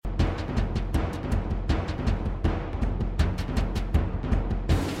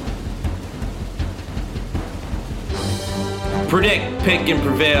Predict, pick, and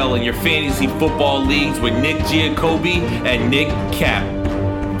prevail in your fantasy football leagues with Nick Giacobbe and Nick Cap.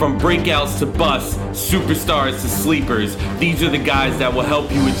 From breakouts to busts, superstars to sleepers, these are the guys that will help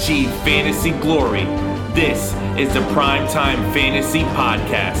you achieve fantasy glory. This is the Primetime Fantasy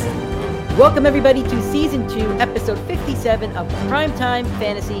Podcast. Welcome everybody to Season 2, Episode 57 of the Primetime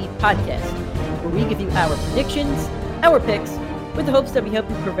Fantasy Podcast, where we give you our predictions, our picks, with the hopes that we help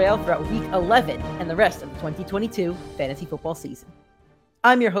you prevail throughout Week 11 and the rest of the 2022 fantasy football season.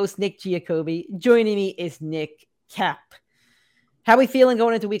 I'm your host, Nick Giacobbe. Joining me is Nick Cap. How are we feeling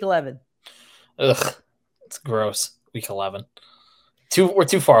going into Week 11? Ugh, it's gross. Week 11. We're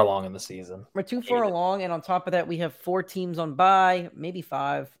too far along in the season. We're too far along, and on top of that, we have 4 teams on bye, maybe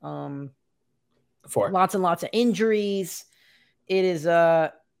 5. 4. Lots and lots of injuries. It is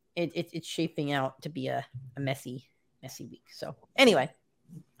it's shaping out to be a messy week. So anyway,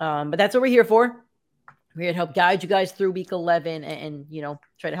 but that's what we're here for. We're here to help guide you guys through Week 11 and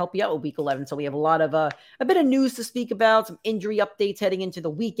try to help you out with Week 11. So we have a lot of a bit of news to speak about, some injury updates heading into the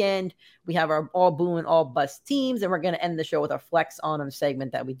weekend. We have our all boom and all bust teams, and we're going to end the show with our flex on them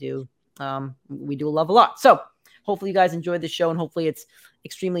segment that we do. We do love a lot. So hopefully you guys enjoyed the show, and hopefully it's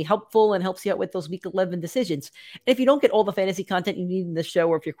extremely helpful and helps you out with those Week 11 decisions. And if you don't get all the fantasy content you need in the show,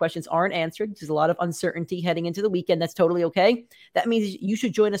 or if your questions aren't answered, there's a lot of uncertainty heading into the weekend. That's totally okay. That means you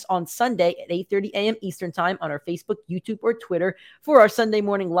should join us on Sunday at 8:30 a.m. Eastern time on our Facebook, YouTube, or Twitter for our Sunday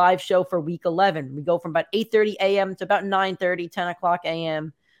morning live show for Week 11. We go from about 8:30 a.m. to about 9:30, 10 o'clock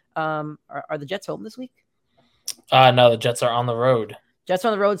a.m. Are the Jets home this week? No, the Jets are on the road. Jets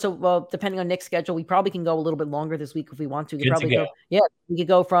on the road, so well, depending on Nick's schedule, we probably can go a little bit longer this week if we want to. We could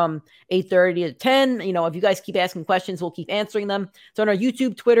go from 8:30 to 10. If you guys keep asking questions, we'll keep answering them. So on our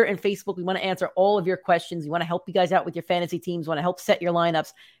YouTube, Twitter, and Facebook, we want to answer all of your questions. We want to help you guys out with your fantasy teams. We want to help set your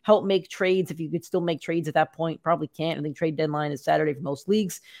lineups, help make trades if you could still make trades at that point. Probably can't. I think trade deadline is Saturday for most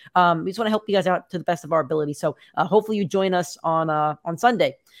leagues. We just want to help you guys out to the best of our ability. So hopefully you join us on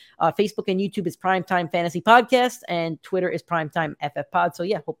Sunday. Facebook and YouTube is Primetime Fantasy Podcast, and Twitter is Primetime FF Pod. So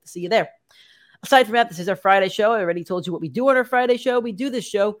yeah, hope to see you there. Aside from that, this is our Friday show. I already told you what we do on our Friday show. We do this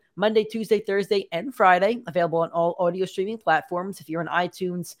show Monday, Tuesday, Thursday, and Friday, available on all audio streaming platforms. If you're on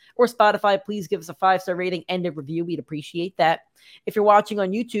iTunes or Spotify, please give us a 5-star rating and a review. We'd appreciate that. If you're watching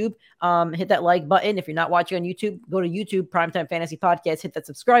on YouTube, hit that like button. If you're not watching on YouTube, go to YouTube, Primetime Fantasy Podcast, hit that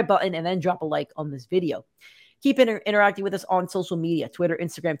subscribe button, and then drop a like on this video. Keep interacting with us on social media, Twitter,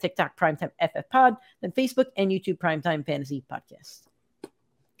 Instagram, TikTok, Primetime FF Pod, then Facebook and YouTube, Primetime Fantasy Podcast.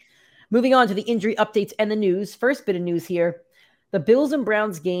 Moving on to the injury updates and the news. First bit of news here. The Bills and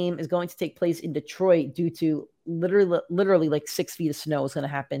Browns game is going to take place in Detroit due to literally like 6 feet of snow is going to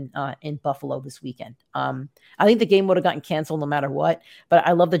happen in Buffalo this weekend. I think the game would have gotten canceled no matter what, but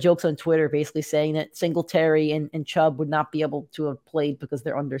I love the jokes on Twitter basically saying that Singletary and Chubb would not be able to have played because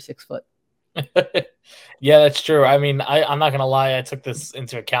they're under 6 foot. Yeah, that's true. I mean, I'm not going to lie. I took this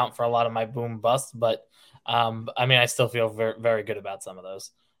into account for a lot of my boom bust, but I still feel very, very good about some of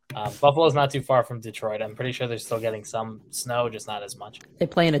those. Buffalo's not too far from Detroit. I'm pretty sure they're still getting some snow, just not as much. They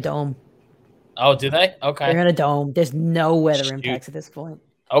play in a dome. Oh, do they? Okay. They're in a dome. There's no weather impacts at this point.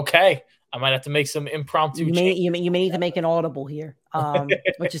 Okay. I might have to make some impromptu changes. You may need to make an audible here,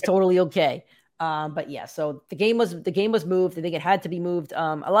 which is totally okay. But yeah, so the game was moved. I think it had to be moved.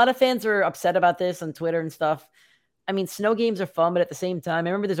 A lot of fans are upset about this on Twitter and stuff. I mean, snow games are fun, but at the same time,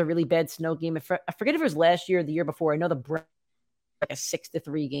 I remember there's a really bad snow game. I forget if it was last year or the year before. I know the Browns like a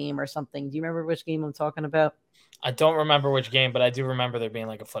 6-3 game or something. Do you remember which game I'm talking about? I don't remember which game, but I do remember there being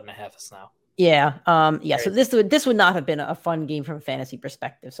like 1.5 feet of snow. Yeah. So this would not have been a fun game from a fantasy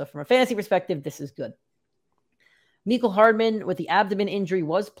perspective. So from a fantasy perspective, this is good. Mecole Hardman with the abdomen injury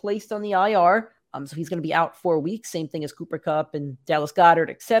was placed on the IR. So he's going to be out 4 weeks. Same thing as Cooper Kupp and Dallas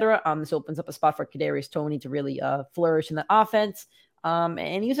Goedert, etc. This opens up a spot for Kadarius Toney to really flourish in that offense.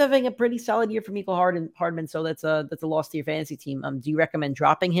 And he's having a pretty solid year for Mecole Hardman. So that's a loss to your fantasy team. Do you recommend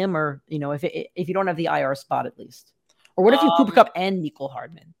dropping him, or if you don't have the IR spot at least, or what if you Cooper Kupp and Mecole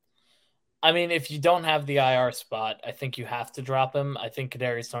Hardman? I mean, if you don't have the IR spot, I think you have to drop him. I think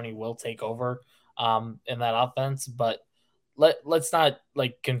Kadarius Toney will take over in that offense, but let's not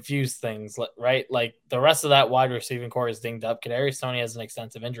confuse things, right? Like the rest of that wide receiving core is dinged up. Kadarius Toney has an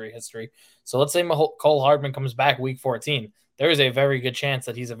extensive injury history. So let's say Mecole Hardman comes back week 14. There is a very good chance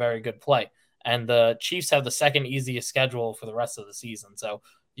that he's a very good play. And the Chiefs have the second easiest schedule for the rest of the season. So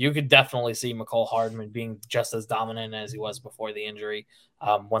you could definitely see Mecole Hardman being just as dominant as he was before the injury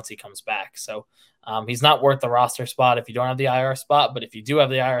once he comes back. So he's not worth the roster spot if you don't have the IR spot. But if you do have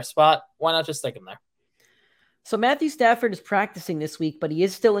the IR spot, why not just stick him there? So Matthew Stafford is practicing this week, but he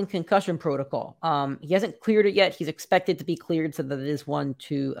is still in concussion protocol. He hasn't cleared it yet. He's expected to be cleared, so that it is one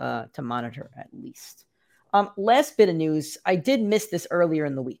to monitor at least. Last bit of news. I did miss this earlier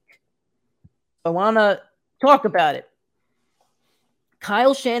in the week. I want to talk about it.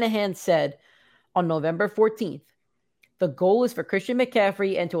 Kyle Shanahan said on November 14th, the goal is for Christian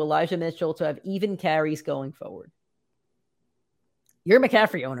McCaffrey and to Elijah Mitchell to have even carries going forward. You're a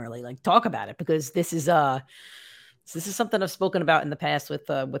McCaffrey owner, like talk about it, because this is something I've spoken about in the past with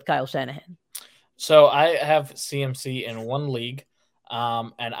Kyle Shanahan. So I have CMC in one league,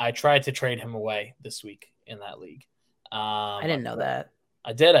 and I tried to trade him away this week in that league. I didn't know that.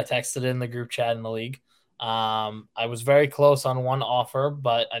 I did. I texted in the group chat in the league. I was very close on one offer,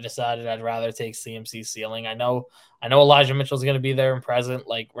 but I decided I'd rather take CMC ceiling. I know Elijah Mitchell is going to be there and present.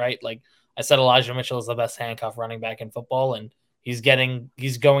 Like I said, Elijah Mitchell is the best handcuff running back in football, and he's going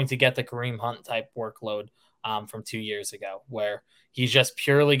to get the Kareem Hunt type workload from 2 years ago, where he's just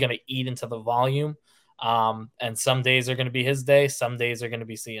purely going to eat into the volume. And some days are going to be his day. Some days are going to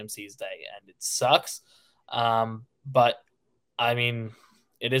be CMC's day, and it sucks. But I mean,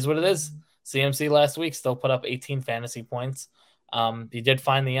 it is what it is. CMC last week still put up 18 fantasy points. He did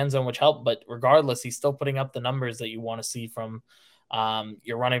find the end zone, which helped, but regardless, he's still putting up the numbers that you want to see from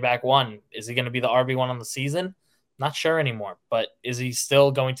your running back one. Is he going to be the RB1 on the season? Not sure anymore, but is he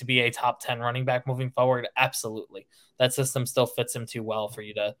still going to be a top 10 running back moving forward? Absolutely. That system still fits him too well for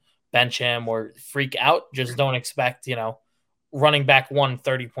you to bench him or freak out. Just don't expect, running back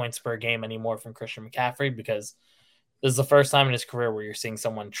 30 points per game anymore from Christian McCaffrey, because this is the first time in his career where you're seeing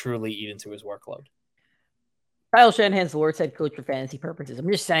someone truly eat into his workload. Kyle Shanahan's the worst head coach for fantasy purposes.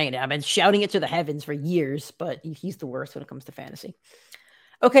 I'm just saying it. I've been shouting it to the heavens for years, but he's the worst when it comes to fantasy.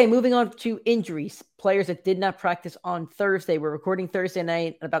 Okay, moving on to injuries. Players that did not practice on Thursday. We're recording Thursday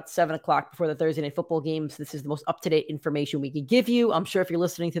night at about 7 o'clock before the Thursday night football games. This is the most up-to-date information we can give you. I'm sure if you're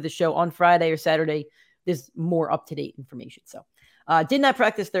listening to the show on Friday or Saturday, there's more up-to-date information. So, did not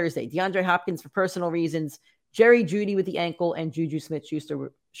practice Thursday. DeAndre Hopkins for personal reasons, Jerry Jeudy with the ankle, and Juju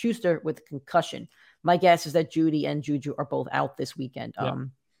Smith-Schuster with concussion. My guess is that Jeudy and Juju are both out this weekend,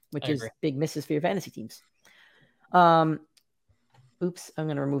 which is big misses for your fantasy teams. Oops, I'm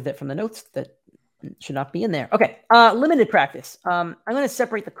going to remove that from the notes. That should not be in there. Okay, limited practice. I'm going to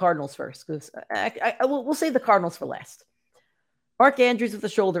separate the Cardinals first, because we'll save the Cardinals for last. Mark Andrews with a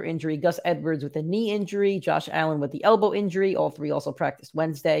shoulder injury, Gus Edwards with a knee injury, Josh Allen with the elbow injury. All three also practiced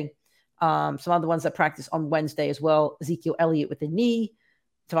Wednesday. Some other ones that practiced on Wednesday as well. Ezekiel Elliott with a knee,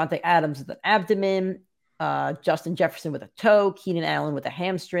 Devontae Adams with an abdomen, Justin Jefferson with a toe, Keenan Allen with a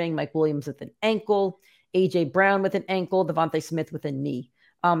hamstring, Mike Williams with an ankle, A.J. Brown with an ankle, Devontae Smith with a knee.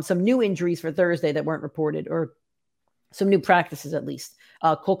 Some new injuries for Thursday that weren't reported, or some new practices at least.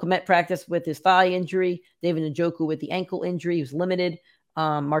 Cole Kmet practiced with his thigh injury, David Njoku with the ankle injury, he was limited,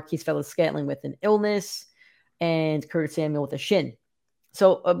 Marquise Felix-Scantling with an illness, and Curtis Samuel with a shin.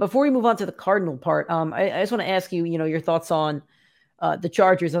 So before we move on to the Cardinal part, I just want to ask you, your thoughts on the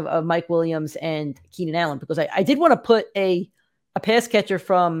Chargers of Mike Williams and Keenan Allen, because I did want to put a pass catcher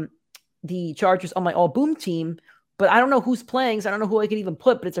from the Chargers on my all boom team, but I don't know who's playing, so I don't know who I could even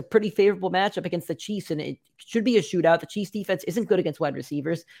put, but it's a pretty favorable matchup against the Chiefs, and it should be a shootout. The Chiefs defense isn't good against wide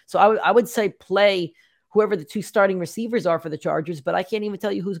receivers, so I would say play whoever the two starting receivers are for the Chargers, but I can't even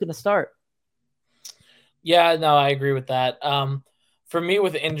tell you who's going to start. Yeah, no, I agree with that. For me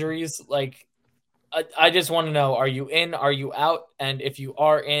with injuries, like I just want to know, are you in, are you out? And if you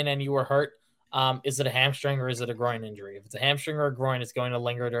are in and you were hurt, is it a hamstring or is it a groin injury? If it's a hamstring or a groin, it's going to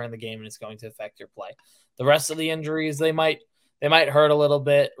linger during the game and it's going to affect your play. The rest of the injuries, they might hurt a little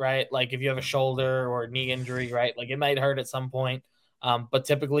bit, right? Like if you have a shoulder or a knee injury, right? Like it might hurt at some point, but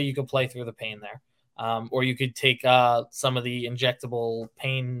typically you can play through the pain there. Or you could take some of the injectable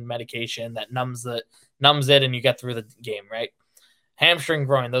pain medication that numbs it and you get through the game, right? Hamstring,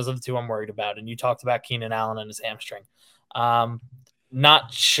 groin, those are the two I'm worried about. And you talked about Keenan Allen and his hamstring.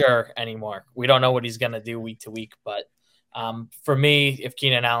 Not sure anymore. We don't know what he's going to do week to week, but for me, if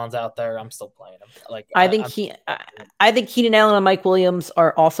Keenan Allen's out there, I'm still playing him. I think Keenan Allen and Mike Williams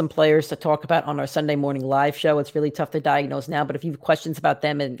are awesome players to talk about on our Sunday morning live show. It's really tough to diagnose now, but if you have questions about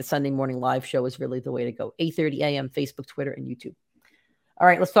them, and the Sunday morning live show is really the way to go. 8:30 a.m. Facebook, Twitter, and YouTube. All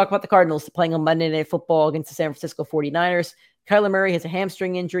right, let's talk about the Cardinals playing on Monday Night Football against the San Francisco 49ers. Kyler Murray has a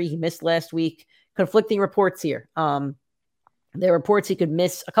hamstring injury. He missed last week. Conflicting reports here. There are reports he could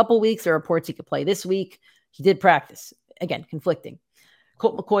miss a couple weeks. There are reports he could play this week. He did practice. Again, conflicting.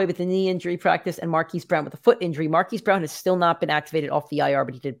 Colt McCoy with the knee injury practice, and Marquise Brown with a foot injury. Marquise Brown has still not been activated off the IR,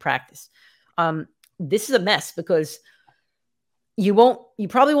 but he did practice. This is a mess because you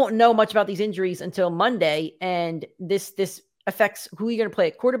probably won't know much about these injuries until Monday, and this affects who you're going to play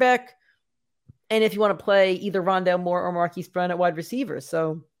at quarterback, and if you want to play either Rondale Moore or Marquise Brown at wide receiver.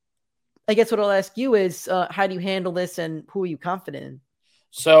 So I guess what I'll ask you is, how do you handle this, and who are you confident in?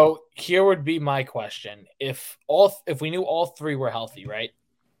 So here would be my question: if we knew all three were healthy, right?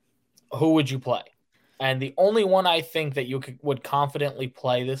 Who would you play? And the only one I think that you would confidently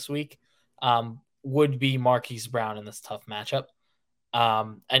play this week would be Marquise Brown in this tough matchup.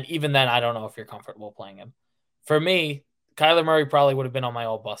 And even then, I don't know if you're comfortable playing him. For me, Kyler Murray probably would have been on my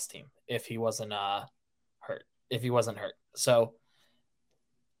all bust team if he wasn't hurt. So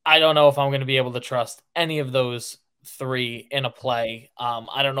I don't know if I'm going to be able to trust any of those three in a play.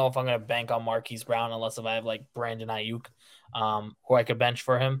 I don't know if I'm going to bank on Marquise Brown unless if I have like Brandon Ayuk, who I could bench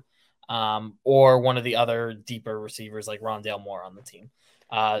for him, or one of the other deeper receivers like Rondale Moore on the team.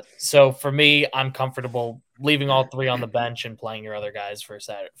 So for me, I'm comfortable leaving all three on the bench and playing your other guys for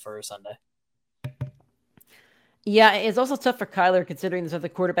Sunday. Yeah, it's also tough for Kyler considering there's other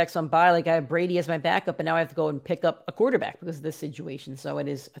quarterbacks on bye. Like I have Brady as my backup, and now I have to go and pick up a quarterback because of this situation. So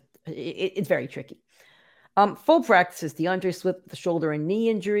it's very tricky. Full practices: DeAndre Swift with a shoulder and knee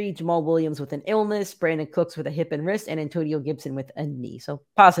injury, Jamal Williams with an illness, Brandon Cooks with a hip and wrist, and Antonio Gibson with a knee. So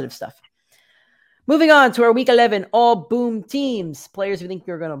positive stuff. Moving on to our Week 11 all boom teams. Players who think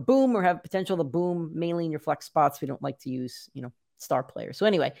you're going to boom or have potential to boom, mainly in your flex spots. We don't like to use, star players. So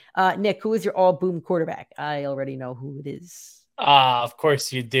anyway, Nick, who is your all boom quarterback? I already know who it is. Of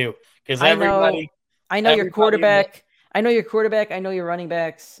course you do, because I know your quarterback. I know your quarterback. I know your running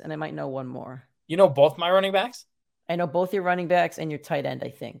backs, and I might know one more. You know both my running backs? I know both your running backs and your tight end, I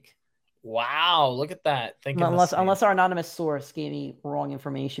think. Wow, look at that. Unless our anonymous source gave me wrong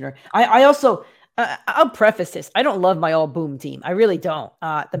information. Or I also, I'll preface this. I don't love my all boom team. I really don't.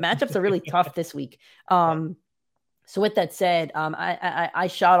 The matchups are really tough this week. So with that said, I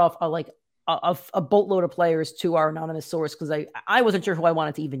shot off a boatload of players to our anonymous source because I wasn't sure who I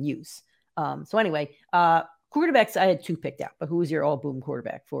wanted to even use. So anyway, quarterbacks, I had two picked out, but who was your all boom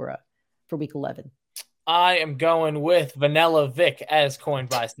quarterback for Week 11? I am going with Vanilla Vic, as coined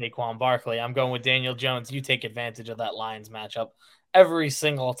by Saquon Barkley. I'm going with Daniel Jones. You take advantage of that Lions matchup every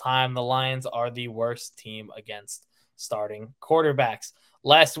single time. The Lions are the worst team against starting quarterbacks.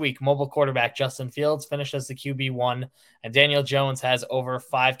 Last week, mobile quarterback Justin Fields finished as the QB1, and Daniel Jones has over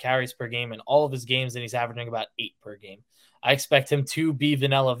 5 carries per game in all of his games, and he's averaging about 8 per game. I expect him to be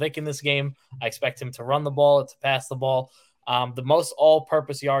Vanilla Vic in this game. I expect him to run the ball, to pass the ball. The most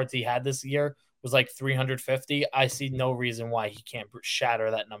all-purpose yards he had this year was like 350. I see no reason why he can't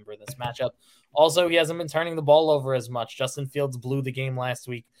shatter that number in this matchup. Also, he hasn't been turning the ball over as much. Justin Fields blew the game last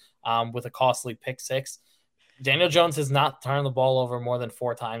week with a costly pick 6. Daniel Jones has not turned the ball over more than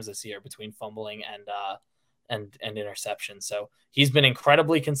 4 times this year between fumbling and interception. So he's been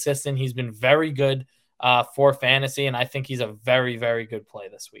incredibly consistent. He's been very good for fantasy, and I think he's a very, very good play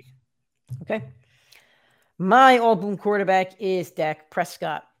this week. Okay. My all-boom quarterback is Dak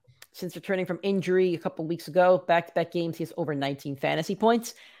Prescott. Since returning from injury a couple weeks ago, back-to-back games, he has over 19 fantasy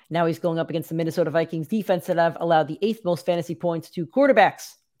points. Now he's going up against the Minnesota Vikings defense that have allowed the 8th most fantasy points to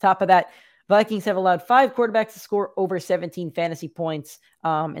quarterbacks. Top of that, Vikings have allowed 5 quarterbacks to score over 17 fantasy points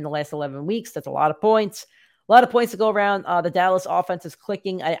in the last 11 weeks. That's a lot of points. A lot of points to go around. The Dallas offense is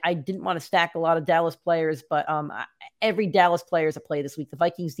clicking. I didn't want to stack a lot of Dallas players, but every Dallas player is a play this week. The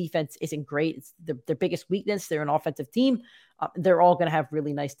Vikings defense isn't great. It's their biggest weakness. They're an offensive team. They're all going to have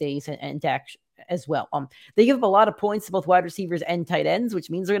really nice days, and Dak as well. They give up a lot of points to both wide receivers and tight ends, which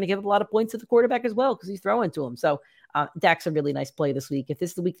means they're going to give up a lot of points to the quarterback as well because he's throwing to him. So Dak's a really nice play this week. If this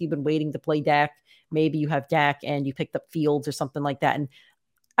is the week you've been waiting to play Dak, maybe you have Dak and you picked up Fields or something like that. And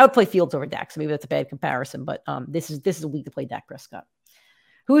I would play Fields over Dak, so maybe that's a bad comparison. But this is a week to play Dak Prescott.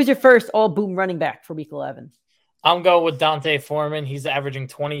 Who is your first all boom running back for Week 11? I'm going with Dante Foreman. He's averaging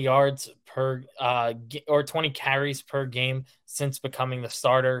 20 yards per or 20 carries per game since becoming the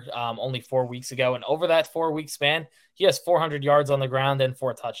starter only 4 weeks ago. And over that 4-week span, he has 400 yards on the ground and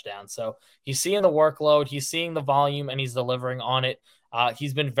 4 touchdowns. So he's seeing the workload, he's seeing the volume, and he's delivering on it.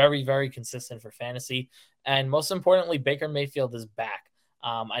 He's been very, very consistent for fantasy. And most importantly, Baker Mayfield is back.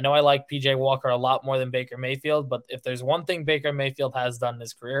 I know I like PJ Walker a lot more than Baker Mayfield, but if there's one thing Baker Mayfield has done in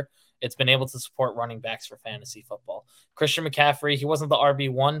his career, it's been able to support running backs for fantasy football. Christian McCaffrey, he wasn't the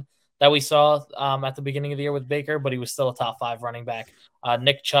RB1 that we saw at the beginning of the year with Baker, but he was still a top 5 running back.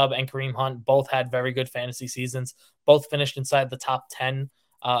 Nick Chubb and Kareem Hunt both had very good fantasy seasons, both finished inside the top 10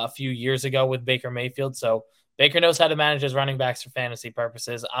 a few years ago with Baker Mayfield. So Baker knows how to manage his running backs for fantasy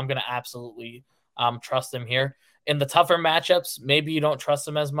purposes. I'm going to absolutely trust him here. In the tougher matchups, maybe you don't trust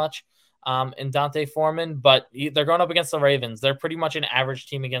him as much. in Dante Foreman, but they're going up against the Ravens. They're pretty much an average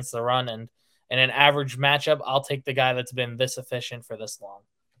team against the run, and in an average matchup, I'll take the guy that's been this efficient for this long.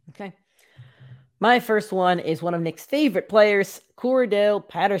 Okay. My first one is one of Nick's favorite players, Cordarrelle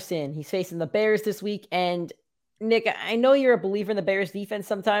Patterson. He's facing the Bears this week. And Nick, I know you're a believer in the Bears defense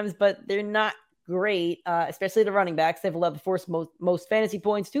sometimes, but they're not great, especially the running backs. They've allowed to force most fantasy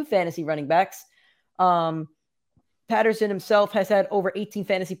points to fantasy running backs. Patterson himself has had over 18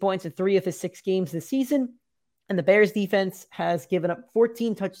 fantasy points in 3 of his 6 games this season. And the Bears defense has given up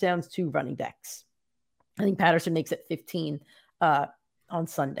 14 touchdowns to running backs. I think Patterson makes it 15 on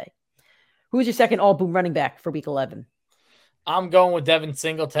Sunday. Who's your second all-boom running back for week 11? I'm going with Devin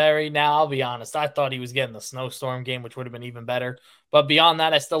Singletary. Now, I'll be honest. I thought he was getting the snowstorm game, which would have been even better. But beyond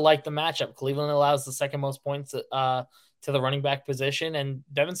that, I still like the matchup. Cleveland allows the second most points to the running back position. And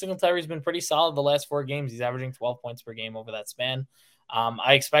Devin Singletary's been pretty solid the last 4 games. He's averaging 12 points per game over that span.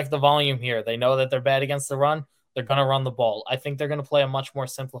 I expect the volume here. They know that they're bad against the run. They're going to run the ball. I think they're going to play a much more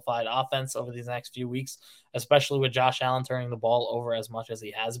simplified offense over these next few weeks, especially with Josh Allen turning the ball over as much as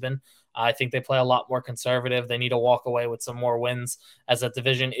he has been. I think they play a lot more conservative. They need to walk away with some more wins as that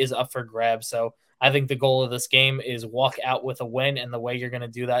division is up for grabs. So I think the goal of this game is walk out with a win, and the way you're going to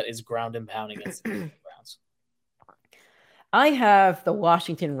do that is ground and pound against the Browns. I have the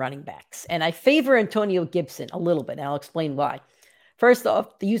Washington running backs, and I favor Antonio Gibson a little bit, and I'll explain why. First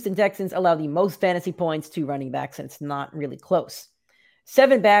off, the Houston Texans allow the most fantasy points to running backs, and it's not really close.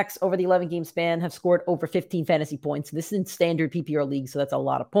 7 backs over the 11-game span have scored over 15 fantasy points. This is in standard PPR leagues, so that's a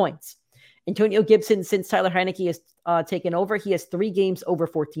lot of points. Antonio Gibson, since Tyler Heineke has taken over, he has 3 games over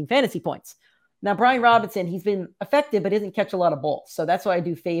 14 fantasy points. Now, Brian Robinson, he's been effective, but he doesn't catch a lot of balls. So that's why I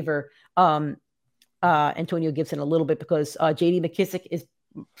do favor Antonio Gibson a little bit, because J.D. McKissic is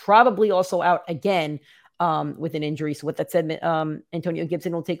probably also out again with an injury. So with that said, Antonio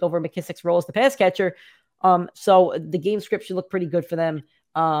Gibson will take over McKissic's role as the pass catcher. So the game script should look pretty good for them.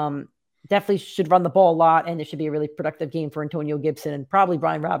 Definitely should run the ball a lot, and it should be a really productive game for Antonio Gibson and probably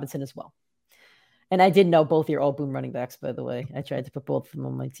Brian Robinson as well. And I did know both your all-boom running backs, by the way. I tried to put both of them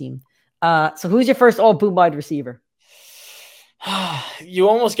on my team. So who's your first all-boom wide receiver? You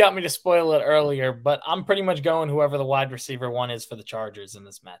almost got me to spoil it earlier, but I'm pretty much going whoever the wide receiver one is for the Chargers in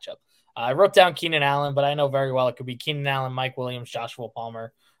this matchup. I wrote down Keenan Allen, but I know very well it could be Keenan Allen, Mike Williams, Joshua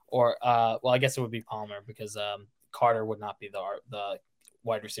Palmer, or I guess it would be Palmer because Carter would not be the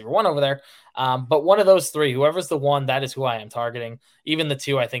wide receiver one over there. But one of those 3, whoever's the one, that is who I am targeting. Even the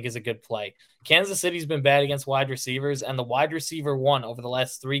 2, I think, is a good play. Kansas City's been bad against wide receivers, and the wide receiver 1 over the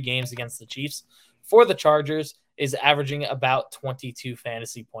last 3 games against the Chiefs for the Chargers is averaging about 22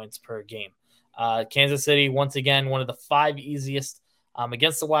 fantasy points per game. Kansas City, once again, one of the 5 easiest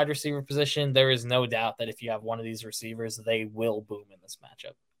against the wide receiver position. There is no doubt that if you have one of these receivers, they will boom in this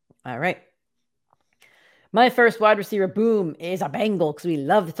matchup. All right. My first wide receiver boom is a Bengal, because we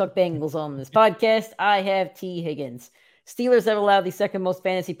love to talk Bengals on this podcast. I have T. Higgins. Steelers have allowed the second most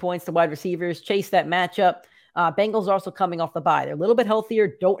fantasy points to wide receivers. Chase that matchup. Bengals are also coming off the bye. They're a little bit healthier.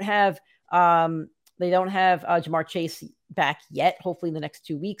 They don't have Jamar Chase back yet. Hopefully in the next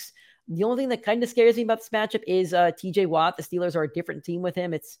 2 weeks. The only thing that kind of scares me about this matchup is TJ Watt. The Steelers are a different team with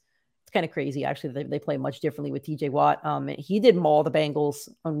him. It's kind of crazy, actually. They play much differently with TJ Watt. He did maul the Bengals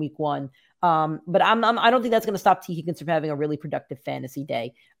on week 1. But I don't think that's going to stop T. Higgins from having a really productive fantasy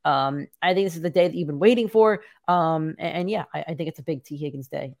day. I think this is the day that you've been waiting for. I think it's a big T. Higgins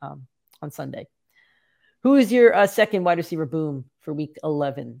day on Sunday. Who is your second wide receiver boom for week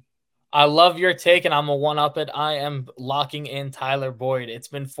 11? I love your take, and I'm a one-up it. I am locking in Tyler Boyd. It's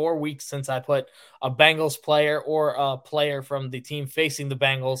been 4 weeks since I put a Bengals player or a player from the team facing the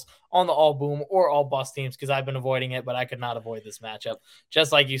Bengals on the all-boom or all-bust teams, because I've been avoiding it, but I could not avoid this matchup.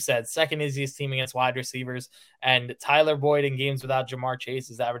 Just like you said, second easiest team against wide receivers, and Tyler Boyd in games without Jamar Chase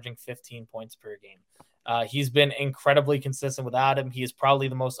is averaging 15 points per game. He's been incredibly consistent without him. He is probably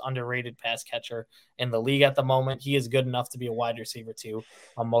the most underrated pass catcher in the league at the moment. He is good enough to be a wide receiver too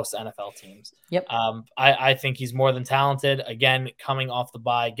on most NFL teams. Yep. I think he's more than talented. Again, coming off the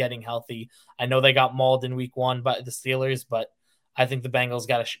bye, getting healthy. I know they got mauled in week 1 by the Steelers, but I think the Bengals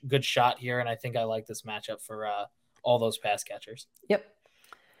got a good shot here, and I think I like this matchup for all those pass catchers. Yep.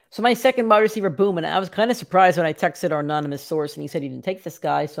 So my second wide receiver boom, and I was kind of surprised when I texted our anonymous source and he said he didn't take this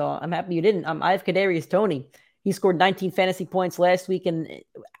guy, so I'm happy you didn't. I have Kadarius Toney. He scored 19 fantasy points last week, and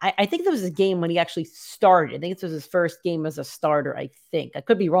I think there was a game when he actually started. I think this was his first game as a starter, I think. I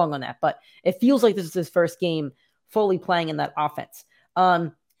could be wrong on that, but it feels like this is his first game fully playing in that offense.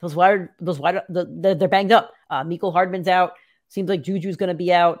 They're banged up. Mecole Hardman's out. Seems like Juju's going to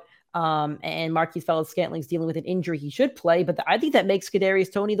be out. And Marquise Valdes-Scantling's dealing with an injury. He should play, but I think that makes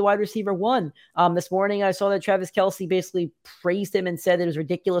Kadarius Toney the wide receiver 1. This morning, I saw that Travis Kelce basically praised him and said that it was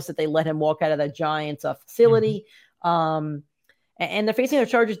ridiculous that they let him walk out of that Giants facility. And they're facing a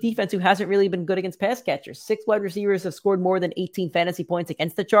Chargers defense who hasn't really been good against pass catchers. 6 wide receivers have scored more than 18 fantasy points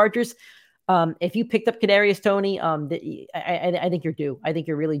against the Chargers. If you picked up Kadarius Toney, I think you're due. I think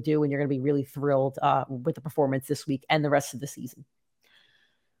you're really due, and you're going to be really thrilled with the performance this week and the rest of the season.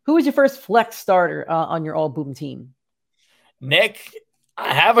 Who is your first flex starter on your All Boom team? Nick,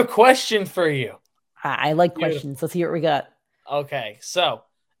 I have a question for you. I like questions. Let's hear what we got. Okay, so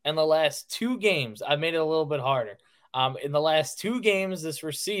in the last 2 games, I made it a little bit harder. In the last 2 games, this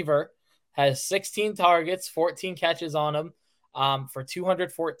receiver has 16 targets, 14 catches on him for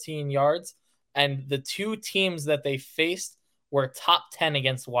 214 yards. And the 2 teams that they faced were top 10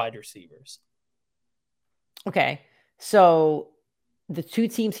 against wide receivers. Okay, so the 2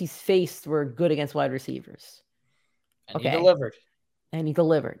 teams he's faced were good against wide receivers. And he delivered.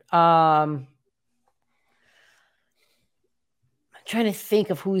 I'm trying to think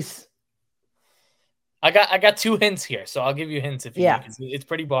of who's. I got 2 hints here, so I'll give you hints if you need. It's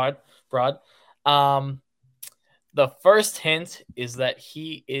pretty broad. The first hint is that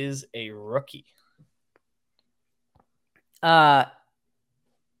he is a rookie. Crap,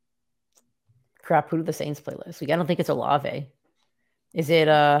 who did the Saints play last week? I don't think it's Olave. Is it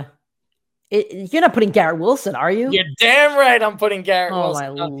you're not putting Garrett Wilson, are you? You're damn right I'm putting Garrett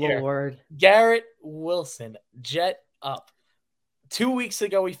Wilson. Oh my Lord. Garrett Wilson, jet up. 2 weeks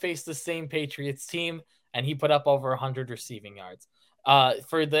ago, we faced the same Patriots team, and he put up over 100 receiving yards.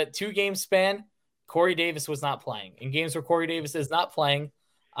 For the 2-game span, Corey Davis was not playing. In games where Corey Davis is not playing,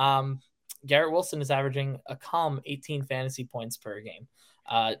 Garrett Wilson is averaging a calm 18 fantasy points per game.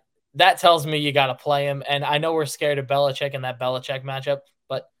 That tells me you got to play him. And I know we're scared of Belichick in that Belichick matchup,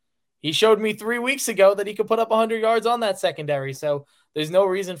 but he showed me 3 weeks ago that he could put up 100 yards on that secondary. So there's no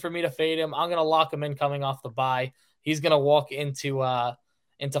reason for me to fade him. I'm going to lock him in coming off the bye. He's going to walk into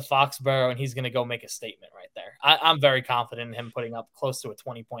Foxborough, and he's going to go make a statement right there. I'm very confident in him putting up close to a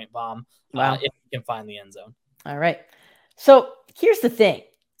 20-point bomb if he can find the end zone. All right. So here's the thing.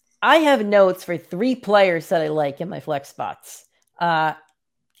 I have notes for 3 players that I like in my flex spots. I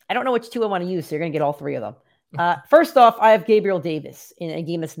don't know which 2 I want to use, so you're going to get all 3 of them. First off, I have Gabriel Davis in a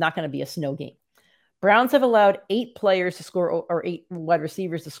game that's not going to be a snow game. Browns have allowed 8 players to score, or 8 wide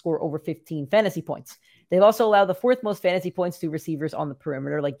receivers to score over 15 fantasy points. They've also allowed the 4th most fantasy points to receivers on the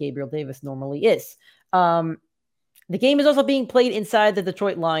perimeter, like Gabriel Davis normally is. The game is also being played inside the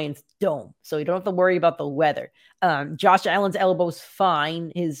Detroit Lions dome, so you don't have to worry about the weather. Josh Allen's elbow's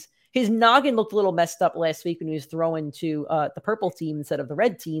fine. His noggin looked a little messed up last week when he was throwing to the purple team instead of the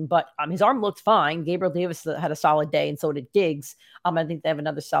red team, but his arm looked fine. Gabriel Davis had a solid day, and so did Diggs. I think they have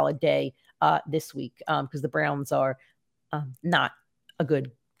another solid day this week because the Browns are not a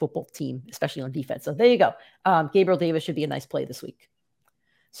good football team, especially on defense. So there you go. Gabriel Davis should be a nice play this week.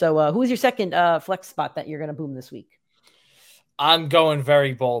 So who's your second flex spot that you're going to boom this week? I'm going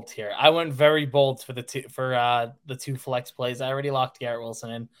very bold here. I went very bold for the 2 flex plays. I already locked Garrett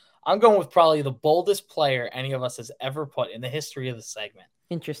Wilson in. I'm going with probably the boldest player any of us has ever put in the history of the segment.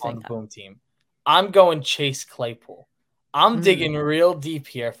 Interesting. On the Boom team. I'm going Chase Claypool. I'm digging real deep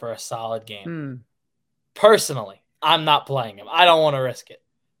here for a solid game. Personally, I'm not playing him. I don't want to risk it.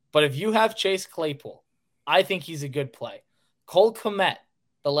 But if you have Chase Claypool, I think he's a good play. Cole Kmet,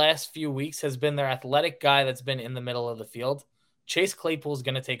 the last few weeks, has been their athletic guy that's been in the middle of the field. Chase Claypool is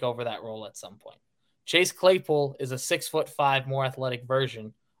going to take over that role at some point. Chase Claypool is a 6'5" more athletic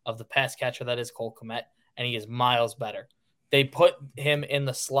version of the pass catcher that is Cole Kmet, and he is miles better. They put him in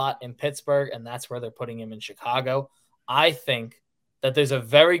the slot in Pittsburgh, and that's where they're putting him in Chicago. I think that there's a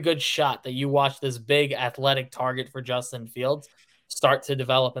very good shot that you watch this big athletic target for Justin Fields start to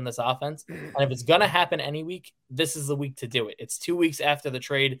develop in this offense. And if it's going to happen any week, this is the week to do it. It's 2 weeks after the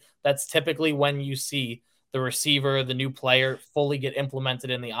trade. That's typically when you see the receiver, the new player, fully get implemented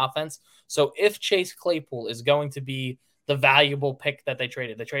in the offense. So if Chase Claypool is going to be the valuable pick that they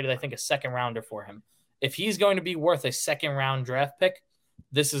traded, I think, a second rounder for him. If he's going to be worth a second round draft pick,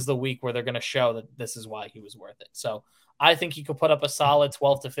 this is the week where they're going to show that this is why he was worth it. So I think he could put up a solid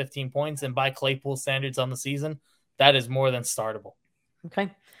 12 to 15 points, and by Claypool standards on the season, that is more than startable. Okay.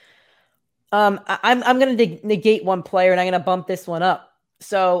 I'm going to negate one player, and I'm going to bump this one up.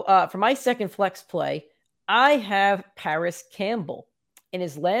 So for my second flex play, I have Paris Campbell in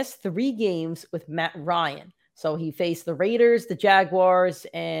his last 3 games with Matt Ryan. So he faced the Raiders, the Jaguars,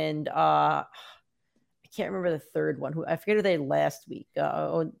 and I can't remember the third one. I forget who they had last week.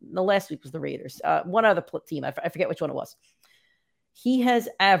 The last week was the Raiders. One other team. I forget which one it was. he has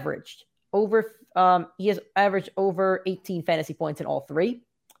averaged over 18 fantasy points in all three.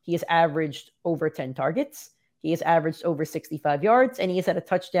 He has averaged over 10 targets. He has averaged over 65 yards, and he has had a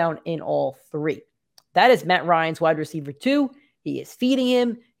touchdown in all three. That is Matt Ryan's wide receiver 2. He is feeding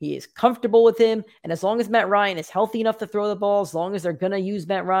him. He is comfortable with him. And as long as Matt Ryan is healthy enough to throw the ball, as long as they're going to use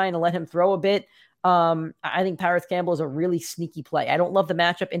Matt Ryan and let him throw a bit, I think Paris Campbell is a really sneaky play. I don't love the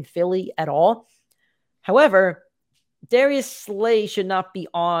matchup in Philly at all. However, Darius Slay should not be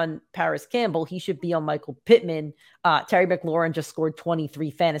on Paris Campbell. He should be on Michael Pittman. Terry McLaurin just scored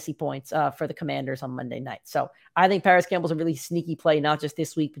 23 fantasy points for the Commanders on Monday night. So I think Paris Campbell's a really sneaky play, not just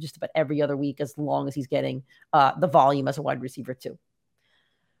this week, but just about every other week, as long as he's getting the volume as a wide receiver too.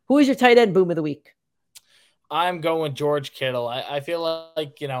 Who is your tight end boom of the week? I'm going with George Kittle. I feel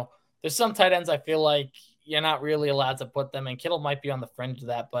like, there's some tight ends I feel like you're not really allowed to put them in. Kittle might be on the fringe of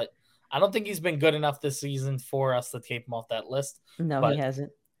that, but I don't think he's been good enough this season for us to take him off that list. No, he hasn't.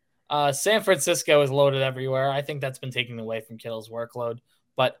 San Francisco is loaded everywhere. I think that's been taken away from Kittle's workload.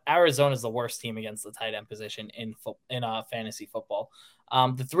 But Arizona is the worst team against the tight end position in fantasy football.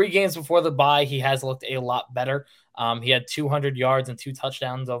 The 3 games before the bye, he has looked a lot better. He had 200 yards and 2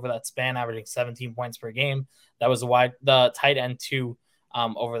 touchdowns over that span, averaging 17 points per game. That was the tight end 2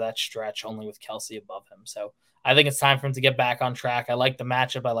 over that stretch, only with Kelsey above him. So I think it's time for him to get back on track. I like the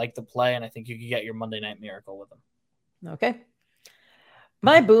matchup. I like the play, and I think you could get your Monday Night Miracle with him. Okay.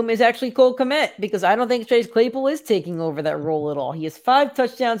 My boom is actually Cole Kmet, because I don't think Chase Claypool is taking over that role at all. He has 5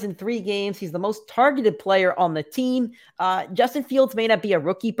 touchdowns in 3 games. He's the most targeted player on the team. Justin Fields may not be a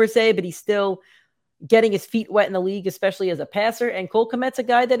rookie per se, but he's still getting his feet wet in the league, especially as a passer. And Cole Kmet's a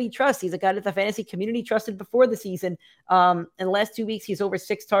guy that he trusts. He's a guy that the fantasy community trusted before the season. In the last 2 weeks, he's over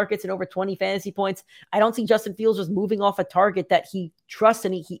 6 targets and over 20 fantasy points. I don't see Justin Fields just moving off a target that he trusts.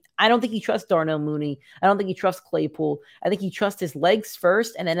 And I don't think he trusts Darnell Mooney. I don't think he trusts Claypool. I think he trusts his legs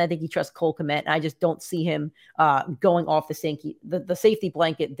first, and then I think he trusts Cole Kmet. And I just don't see him going off the safety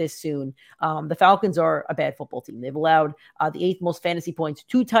blanket this soon. The Falcons are a bad football team. They've allowed the 8th most fantasy points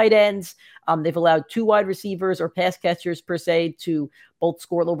to tight ends. They've allowed 2 wide receivers or pass catchers per se to both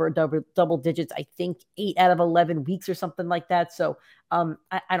score over double digits. I think 8 out of 11 weeks or something like that. So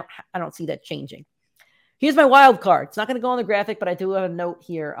I don't see that changing. Here's my wild card. It's not going to go on the graphic, but I do have a note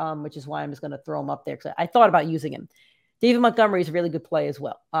here, which is why I'm just going to throw him up there, because I thought about using him. David Montgomery is a really good play as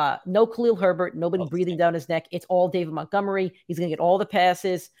well. No Khalil Herbert, nobody breathing down his neck. It's all David Montgomery. He's going to get all the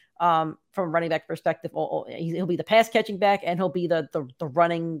passes from a running back perspective. He'll be the pass catching back, and he'll be the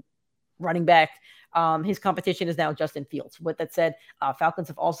running back. His competition is now Justin Fields. With that said, Falcons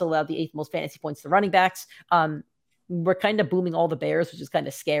have also allowed the 8th most fantasy points to running backs. We're kind of booming all the Bears, which is kind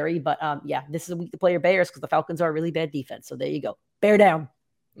of scary. But yeah, this is a week to play your Bears because the Falcons are a really bad defense. So there you go. Bear down.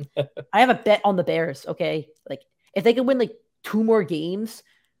 I have a bet on the Bears. Okay. Like if they can win like 2 more games,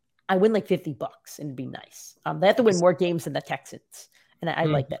 I win like $50 and it'd be nice. They have to win more games than the Texans. And I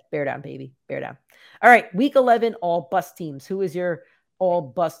like that. Bear down, baby. Bear down. All right. Week 11, all bust teams. Who is your all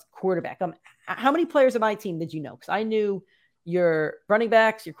bust quarterback? How many players on my team did you know? Because I knew your running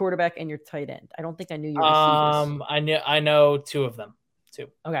backs, your quarterback, and your tight end. I don't think I knew your receivers. I know 2 of them. 2.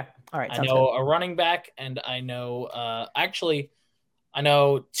 Okay. All right. I know a running back, and I know I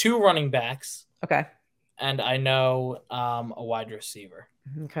know 2 running backs. Okay. And I know a wide receiver.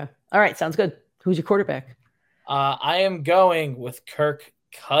 Okay. All right. Sounds good. Who's your quarterback? I am going with Kirk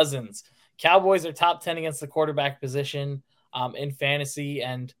Cousins. Cowboys are top 10 against the quarterback position in fantasy.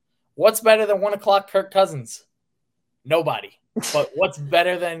 And what's better than 1 o'clock Kirk Cousins? Nobody. But what's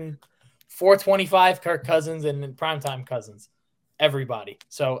better than 425 Kirk Cousins and primetime Cousins? Everybody.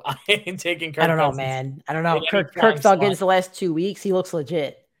 So I ain't taking Kirk Cousins. I don't know, man. I don't know. Kirk Thuggins the last 2 weeks, he looks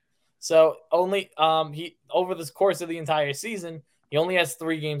legit. So only he over the course of the entire season, he only has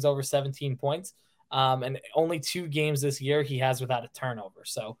 3 games over 17 points. And only 2 games this year he has without a turnover.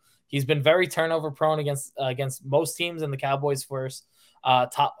 So he's been very turnover prone against most teams, in the Cowboys first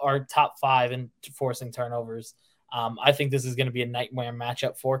top 5 in forcing turnovers. I think this is going to be a nightmare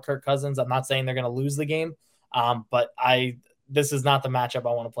matchup for Kirk Cousins. I'm not saying they're going to lose the game, but this is not the matchup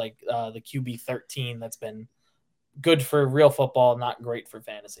I want to play. The QB 13 that's been good for real football, not great for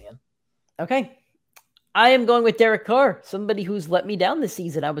fantasy. Okay. I am going with Derek Carr, somebody who's let me down this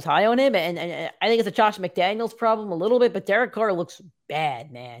season. I was high on him, and I think it's a Josh McDaniels problem a little bit, but Derek Carr looks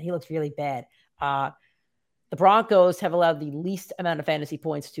bad, man. He looks really bad. The Broncos have allowed the least amount of fantasy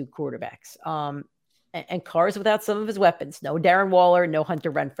points to quarterbacks. And Carr's without some of his weapons. No Darren Waller, no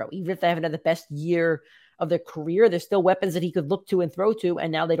Hunter Renfrow. Even if they haven't had the best year of their career, there's still weapons that he could look to and throw to,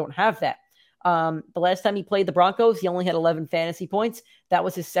 and now they don't have that. The last time he played the Broncos, he only had 11 fantasy points. That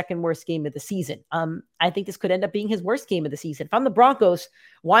was his second worst game of the season. I think this could end up being his worst game of the season. If I'm the Broncos,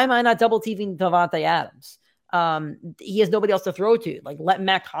 why am I not double teaming Davante Adams? He has nobody else to throw to. Like, let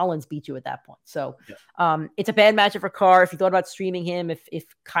Matt Collins beat you at that point. So it's a bad matchup for Carr. If you thought about streaming him, if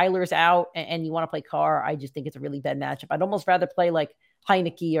Kyler's out and you want to play Carr, I just think it's a really bad matchup. I'd almost rather play like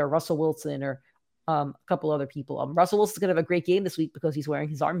Heineke or Russell Wilson or a couple other people. Russell Wilson's going to have a great game this week because he's wearing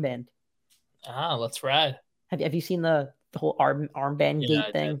his armband. Let's ride. Have you seen the whole armband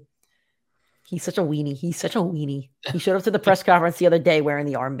gate thing? Did. He's such a weenie. He showed up to the press conference the other day wearing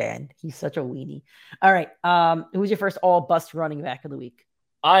the armband. He's such a weenie. All right. Who's your first all bust running back of the week?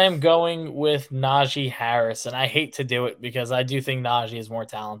 I am going with Najee Harris, and I hate to do it because I do think Najee is more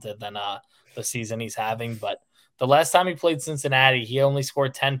talented than the season he's having. But the last time he played Cincinnati, he only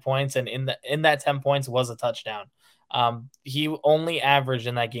scored 10 points, and in that 10 points was a touchdown. He only averaged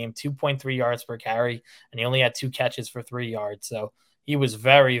in that game 2.3 yards per carry, and he only had 2 catches for 3 yards. So he was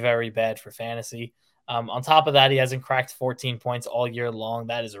very, very bad for fantasy. On top of that, he hasn't cracked 14 points all year long.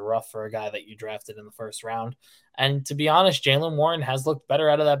 That is rough for a guy that you drafted in the first round. And to be honest, Jaylen Warren has looked better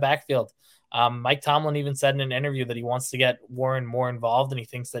out of that backfield. Mike Tomlin even said in an interview that he wants to get Warren more involved, and he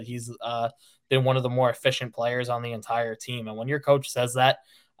thinks that he's been one of the more efficient players on the entire team. And when your coach says that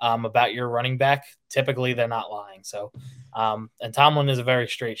about your running back, typically they're not lying. So, and Tomlin is a very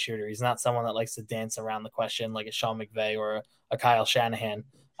straight shooter. He's not someone that likes to dance around the question like a Sean McVay or a Kyle Shanahan.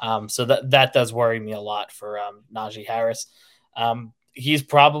 So that does worry me a lot for Najee Harris. He's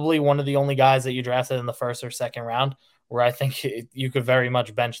probably one of the only guys that you drafted in the first or second round where I think you could very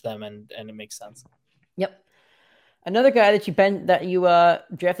much bench them, and it makes sense. Yep. Another guy that you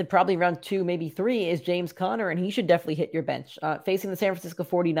drafted probably round 2, maybe 3 is James Conner, and he should definitely hit your bench. Facing the San Francisco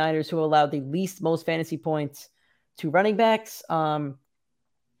 49ers, who allowed the least most fantasy points to running backs.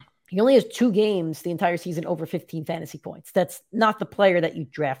 He only has 2 games the entire season over 15 fantasy points. That's not the player that you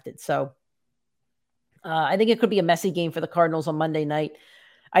drafted. So I think it could be a messy game for the Cardinals on Monday night.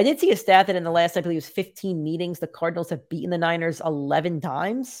 I did see a stat that in the last, I believe it was 15 meetings, the Cardinals have beaten the Niners 11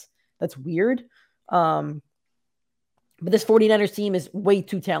 times. That's weird. But this 49ers team is way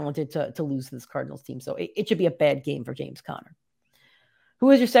too talented to lose to this Cardinals team. So it should be a bad game for James Conner.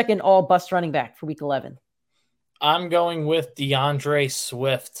 Who is your second all bust running back for week 11? I'm going with DeAndre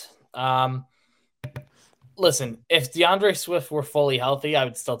Swift. Listen, if DeAndre Swift were fully healthy, I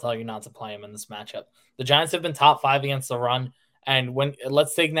would still tell you not to play him in this matchup. The Giants have been top 5 against the run. And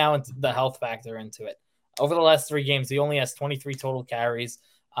let's take now the health factor into it. Over the last 3 games, he only has 23 total carries,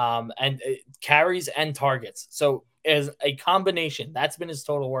 carries and targets. So as a combination, that's been his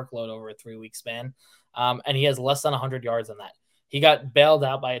total workload over a 3-week span. And he has less than 100 yards on that. He got bailed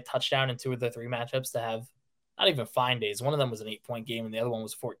out by a touchdown in 2 of the 3 matchups to have not even fine days. One of them was an 8-point game and the other one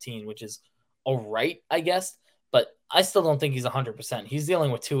was 14, which is all right, I guess. But I still don't think he's 100%. He's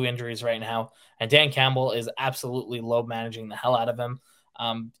dealing with 2 injuries right now. And Dan Campbell is absolutely load managing the hell out of him.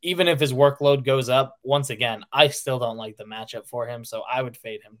 Even if his workload goes up, once again, I still don't like the matchup for him. So I would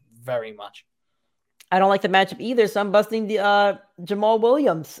fade him very much. I don't like the matchup either. So I'm busting the Jamal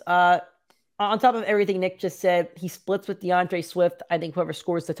Williams. On top of everything Nick just said, he splits with DeAndre Swift. I think whoever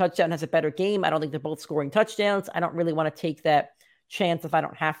scores the touchdown has a better game. I don't think they're both scoring touchdowns. I don't really want to take that chance if I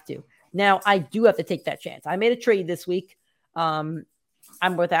don't have to. Now, I do have to take that chance. I made a trade this week. I'm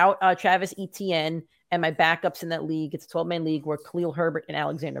without Travis Etienne and my backups in that league. It's a 12-man league where Khalil Herbert and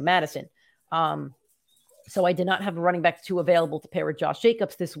Alexander Madison. So I did not have a running back 2 available to pair with Josh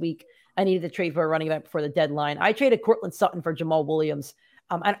Jacobs this week. I needed to trade for a running back before the deadline. I traded Courtland Sutton for Jamal Williams.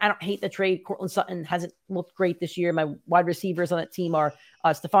 I don't hate the trade. Courtland Sutton hasn't looked great this year. My wide receivers on that team are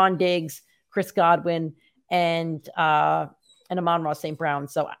Stephon Diggs, Chris Godwin, and Amon-Ra St. Brown.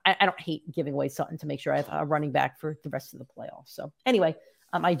 So I don't hate giving away Sutton to make sure I have a running back for the rest of the playoffs. So anyway,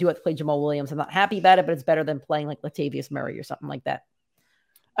 I do have to play Jamal Williams. I'm not happy about it, but it's better than playing like Latavius Murray or something like that.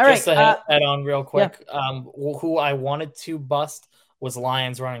 All Just right. Just to add on real quick, yeah. Who I wanted to bust was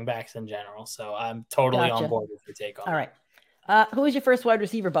Lions running backs in general. So I'm totally on board with your take on it. All right. Who is your first wide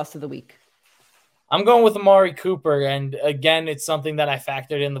receiver bust of the week? I'm going with Amari Cooper. And again, it's something that I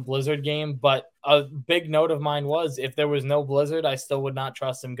factored in the Blizzard game. But a big note of mine was if there was no Blizzard, I still would not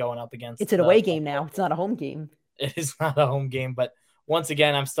trust him going up against. It's an away game now. It's not a home game. It is not a home game. But once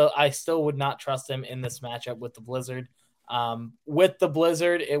again, I still would not trust him in this matchup with the Blizzard. With the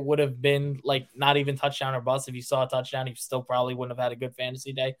Blizzard, it would have been like not even touchdown or bust. If you saw a touchdown, he still probably wouldn't have had a good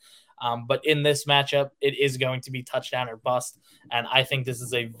fantasy day. But in this matchup, it is going to be touchdown or bust. And I think this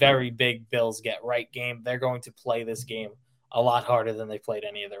is a very big Bills get right game. They're going to play this game a lot harder than they played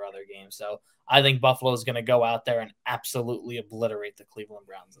any of their other games. So I think Buffalo is going to go out there and absolutely obliterate the Cleveland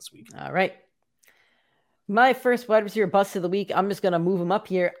Browns this week. All right. My first wide receiver bust of the week, I'm just going to move him up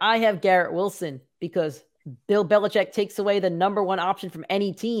here. I have Garrett Wilson because Bill Belichick takes away the number one option from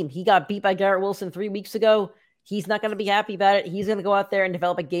any team. He got beat by Garrett Wilson 3 weeks ago. He's not going to be happy about it. He's going to go out there and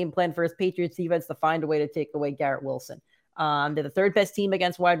develop a game plan for his Patriots defense to find a way to take away Garrett Wilson. They're the third best team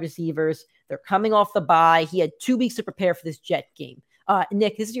against wide receivers. They're coming off the bye. He had 2 weeks to prepare for this Jet game.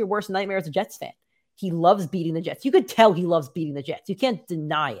 Nick, this is your worst nightmare as a Jets fan. He loves beating the Jets. You could tell he loves beating the Jets. You can't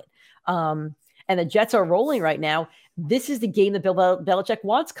deny it. And the Jets are rolling right now. This is the game that Bill Belichick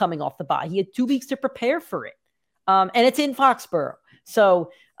wants coming off the bye. He had 2 weeks to prepare for it. And it's in Foxborough.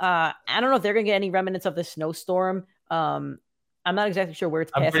 So I don't know if they're going to get any remnants of the snowstorm. I'm not exactly sure where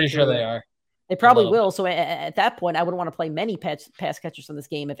it's passing. I'm pretty sure they are. They probably will. So at that point, I wouldn't want to play many pass catchers in this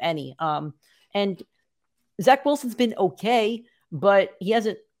game, if any. And Zach Wilson's been okay, but he's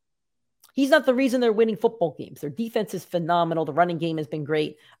not the reason they're winning football games. Their defense is phenomenal. The running game has been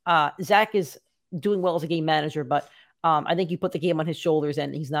great. Zach is doing well as a game manager, but I think you put the game on his shoulders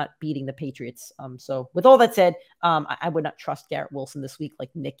and he's not beating the Patriots. So with all that said, I would not trust Garrett Wilson this week like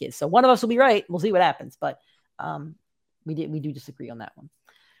Nick is. So one of us will be right. We'll see what happens, but we do disagree on that one.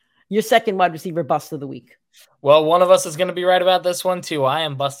 Your second wide receiver bust of the week. Well, one of us is going to be right about this one too. I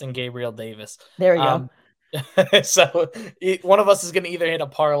am busting Gabriel Davis. There you go. So one of us is going to either hit a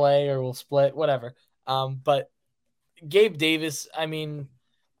parlay or we'll split, whatever. But Gabe Davis, I mean,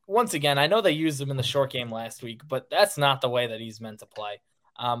 once again, I know they used him in the short game last week, but that's not the way that he's meant to play.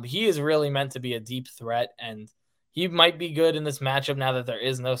 He is really meant to be a deep threat, and he might be good in this matchup now that there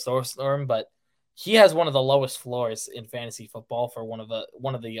is no snowstorm, but he has one of the lowest floors in fantasy football for one of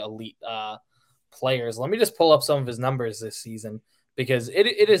the elite players. Let me just pull up some of his numbers this season because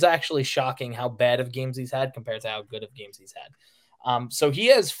it is actually shocking how bad of games he's had compared to how good of games he's had. So he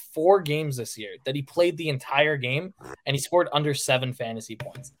has 4 games this year that he played the entire game, and he scored under 7 fantasy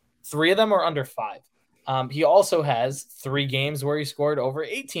points. 3 of them are under 5. He also has 3 games where he scored over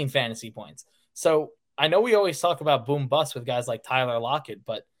 18 fantasy points. So I know we always talk about boom bust with guys like Tyler Lockett,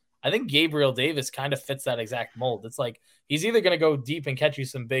 but I think Gabriel Davis kind of fits that exact mold. It's like he's either going to go deep and catch you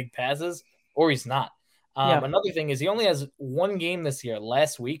some big passes or he's not. Another thing is he only has 1 game this year,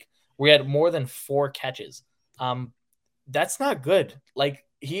 last week, where he had more than 4 catches. That's not good. Like,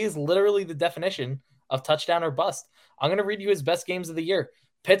 he is literally the definition of touchdown or bust. I'm going to read you his best games of the year.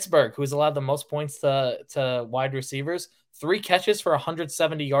 Pittsburgh, who's allowed the most points to wide receivers, 3 catches for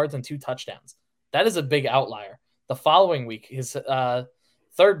 170 yards and 2 touchdowns. That is a big outlier. The following week, his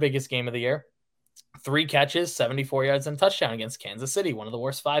third biggest game of the year, 3 catches, 74 yards, and a touchdown against Kansas City, one of the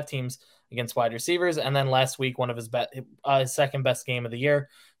worst 5 teams against wide receivers. And then last week, one of his second best game of the year,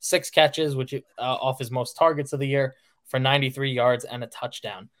 6 catches, which off his most targets of the year for 93 yards and a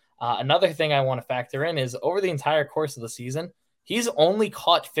touchdown. Another thing I want to factor in is over the entire course of the season, he's only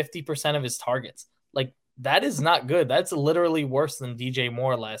caught 50% of his targets. Like, that is not good. That's literally worse than DJ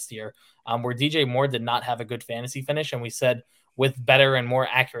Moore last year, where DJ Moore did not have a good fantasy finish. And we said with better and more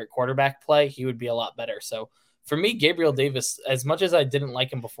accurate quarterback play, he would be a lot better. So for me, Gabriel Davis, as much as I didn't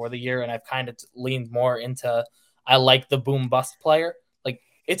like him before the year, and I've kind of leaned more into, I like the boom bust player, like,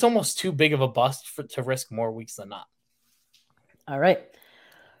 it's almost too big of a bust to risk more weeks than not. All right.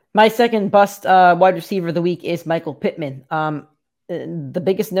 My second bust wide receiver of the week is Michael Pittman. The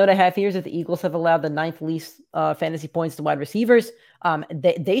biggest note I have here is that the Eagles have allowed the 9th least fantasy points to wide receivers.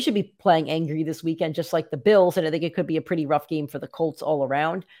 They should be playing angry this weekend, just like the Bills, and I think it could be a pretty rough game for the Colts all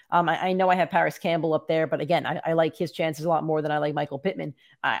around. I know I have Paris Campbell up there, but again, I like his chances a lot more than I like Michael Pittman.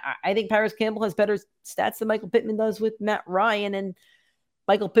 I think Paris Campbell has better stats than Michael Pittman does with Matt Ryan, and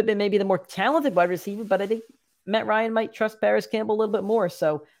Michael Pittman may be the more talented wide receiver, but I think Matt Ryan might trust Paris Campbell a little bit more.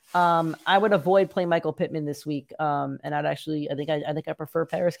 So I would avoid playing Michael Pittman this week. And I think I prefer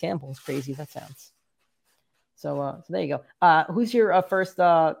Paris Campbell, as crazy as that sounds. So there you go. Who's your first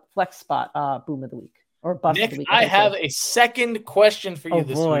flex spot boom of the week or bust Nick, of the week? I have a second question for you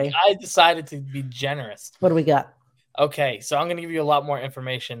this week. I decided to be generous. What do we got? Okay, so I'm going to give you a lot more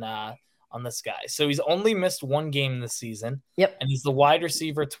information on this guy. So he's only missed 1 game this season. Yep. And he's the wide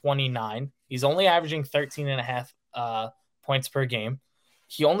receiver 29. He's only averaging 13.5 points per game.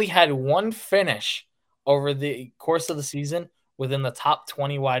 He only had 1 finish over the course of the season within the top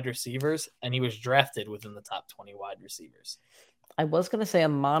 20 wide receivers, and he was drafted within the top 20 wide receivers. I was going to say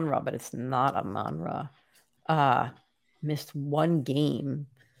Amon-Ra, but it's not Amon-Ra. Missed 1 game.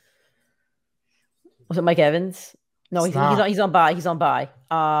 Was it Mike Evans? No, he's on bye. He's on bye.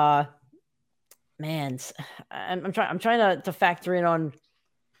 Man, I'm trying to factor in on.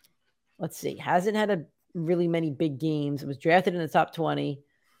 Let's see. Hasn't had really many big games. It was drafted in the top 20,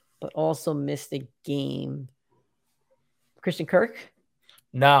 but also missed a game. Christian Kirk?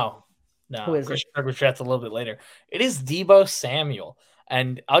 No. No, Christian Kirk was drafted a little bit later. It is Deebo Samuel.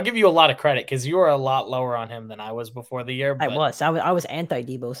 And I'll give you a lot of credit because you were a lot lower on him than I was before the year. But I was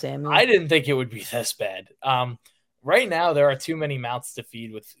anti-Deebo Samuel. I didn't think it would be this bad. Right now, there are too many mouths to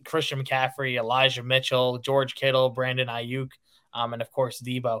feed with Christian McCaffrey, Elijah Mitchell, George Kittle, Brandon Ayuk, and of course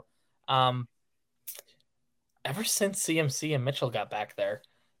Deebo. Ever since CMC and Mitchell got back there,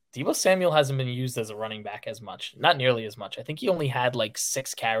 Deebo Samuel hasn't been used as a running back as much, not nearly as much. I think he only had like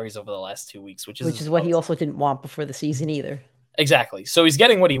 6 carries over the last 2 weeks, which is what he also didn't want before the season either. Exactly. So he's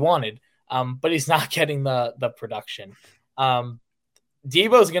getting what he wanted, but he's not getting the production.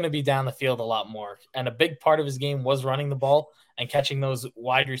 Deebo is going to be down the field a lot more, and a big part of his game was running the ball and catching those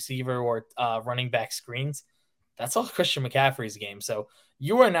wide receiver or running back screens. That's all Christian McCaffrey's game. So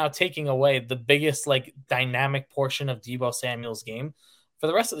you are now taking away the biggest like dynamic portion of Deebo Samuel's game for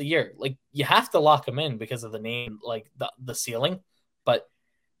the rest of the year. Like you have to lock him in because of the name, like the ceiling, but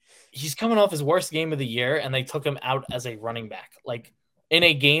he's coming off his worst game of the year, and they took him out as a running back, like in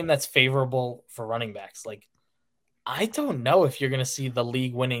a game that's favorable for running backs. Like, I don't know if you're going to see the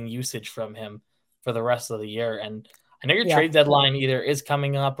league winning usage from him for the rest of the year. And I know your trade deadline either is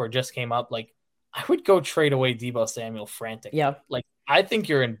coming up or just came up. Like, I would go trade away Deebo Samuel frantic. Yeah. Like, I think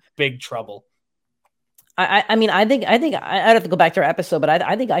you're in big trouble. I mean, I think I'd have to go back to our episode, but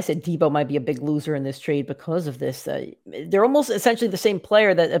I think I said Deebo might be a big loser in this trade because of this. They're almost essentially the same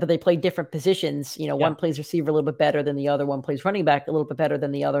player, but they play different positions. You know, one plays receiver a little bit better than the other. One plays running back a little bit better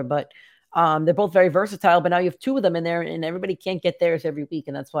than the other, but they're both very versatile. But now you have 2 of them in there, and everybody can't get theirs every week.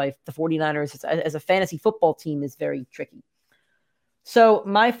 And that's why the 49ers as a fantasy football team is very tricky. So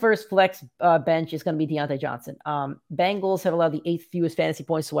my first flex bench is going to be Deontay Johnson. Bengals have allowed the 8th fewest fantasy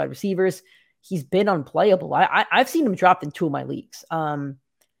points to wide receivers. He's been unplayable. I've seen him dropped in 2 of my leagues.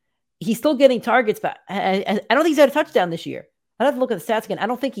 He's still getting targets, but I don't think he's had a touchdown this year. I'd have to look at the stats again. I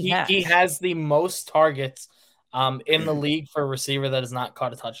don't think he has. He has the most targets in the league for a receiver that has not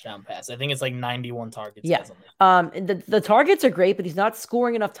caught a touchdown pass. I think it's like 91 targets. Yeah. The targets are great, but he's not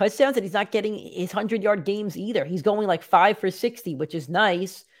scoring enough touchdowns, and he's not getting his 100-yard games either. He's going like 5 for 60, which is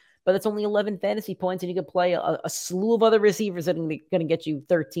nice. But it's only 11 fantasy points, and you can play a slew of other receivers that are going to get you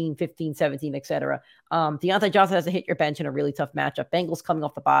 13, 15, 17, etc. Deontay Johnson has to hit your bench in a really tough matchup. Bengals coming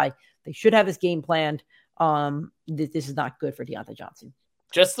off the bye. They should have this game planned. This is not good for Deontay Johnson.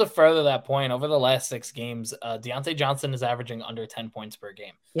 Just to further that point, over the last 6 games, Deontay Johnson is averaging under 10 points per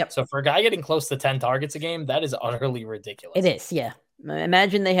game. Yep. So for a guy getting close to 10 targets a game, that is utterly ridiculous. It is, yeah.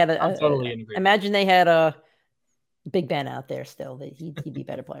 Imagine they had a Big Ben out there still. He'd be a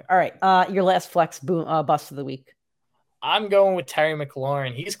better player. All right. Your last flex bust of the week. I'm going with Terry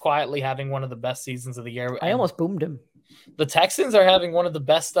McLaurin. He's quietly having one of the best seasons of the year. I almost boomed him. The Texans are having one of the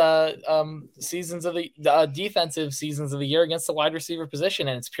best seasons of the defensive seasons of the year against the wide receiver position.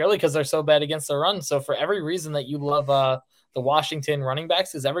 And it's purely because they're so bad against the run. So for every reason that you love the Washington running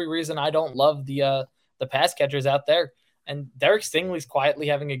backs is every reason I don't love the pass catchers out there. And Derek Stingley's quietly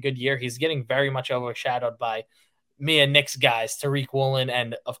having a good year. He's getting very much overshadowed by me and Nick's guys, Tariq Woolen,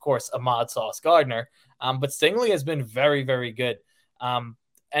 and of course, Ahmad Sauce Gardner. But Stingley has been very, very good. And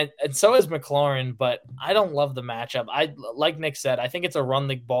so is McLaurin, but I don't love the matchup. Like Nick said, I think it's a run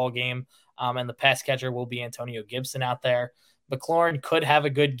the ball game, and the pass catcher will be Antonio Gibson out there. McLaurin could have a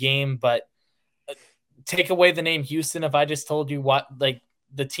good game, but take away the name Houston. If I just told you what, like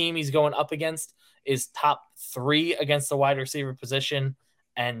the team he's going up against is top 3 against the wide receiver position,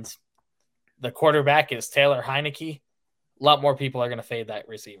 and the quarterback is Taylor Heineke, a lot more people are going to fade that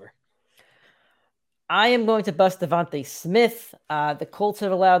receiver. I am going to bust Devontae Smith. The Colts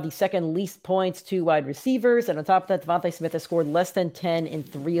have allowed the second least points to wide receivers. And on top of that, Devontae Smith has scored less than 10 in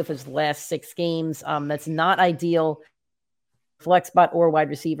 3 of his last 6 games. That's not ideal. Flex spot or wide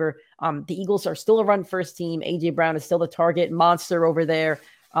receiver. The Eagles are still a run first team. A.J. Brown is still the target monster over there.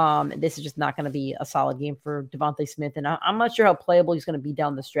 This is just not going to be a solid game for Devontae Smith. And I'm not sure how playable he's going to be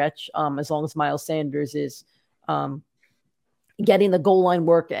down the stretch. As long as Miles Sanders is getting the goal line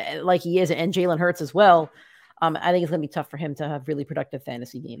work like he is, and Jalen Hurts as well. I think it's going to be tough for him to have really productive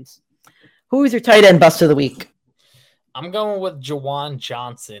fantasy games. Who is your tight end bust of the week? I'm going with Juwan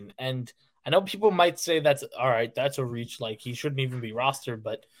Johnson. And I know people might say that's all right. That's a reach. Like he shouldn't even be rostered,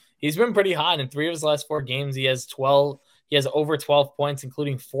 but he's been pretty hot in 3 of his last 4 games. He has over 12 points,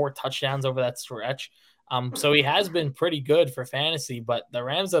 including 4 touchdowns over that stretch. So he has been pretty good for fantasy, but the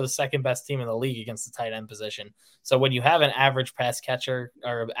Rams are the second best team in the league against the tight end position. So when you have an average pass catcher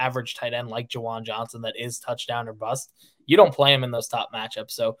or average tight end like Juwan Johnson that is touchdown or bust, you don't play him in those top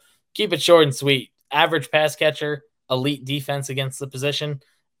matchups. So keep it short and sweet. Average pass catcher, elite defense against the position,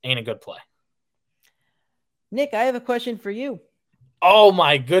 ain't a good play. Nick, I have a question for you. Oh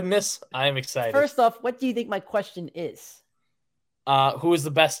my goodness, I'm excited. First off, what do you think my question is? Who is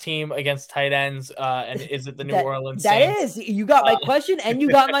the best team against tight ends? And is it the New Orleans Saints? Saints? That is. You got my question and you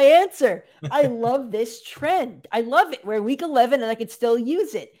got my answer. I love this trend. I love it. We're in week 11 and I could still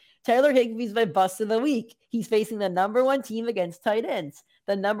use it. Tyler Higbee's my bust of the week. He's facing the number one team against tight ends.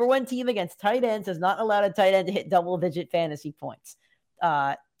 The number one team against tight ends has not allowed a tight end to hit double-digit fantasy points.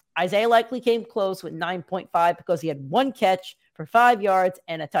 Isaiah Likely came close with 9.5 because he had one catch for 5 yards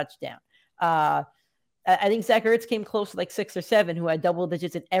and a touchdown. I think Zach Ertz came close to like 6 or 7, who had double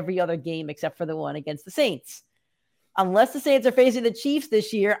digits in every other game except for the one against the Saints. Unless the Saints are facing the Chiefs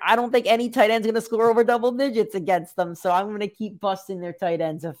this year, I don't think any tight end's going to score over double digits against them. So I'm going to keep busting their tight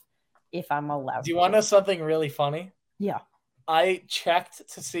ends if I'm allowed. Do you want to know something really funny? Yeah. I checked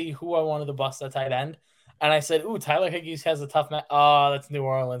to see who I wanted to bust at tight end. And I said, ooh, Tyler Higgins has a tough match. Oh, that's New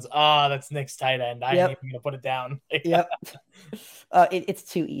Orleans. Oh, that's Nick's tight end. I ain't even going to put it down. Yep. It's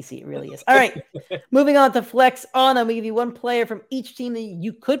too easy. It really is. All right. Moving on to flex on. I'm going to give you one player from each team that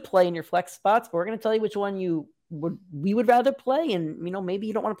you could play in your flex spots. But we're going to tell you which one we would rather play. And, maybe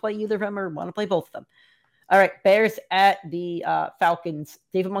you don't want to play either of them or want to play both of them. All right. Bears at the Falcons.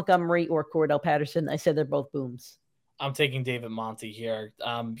 David Montgomery or Cordell Patterson. I said they're both booms. I'm taking David Monty here.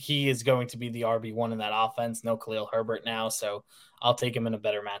 He is going to be the RB1 in that offense. No Khalil Herbert now, so I'll take him in a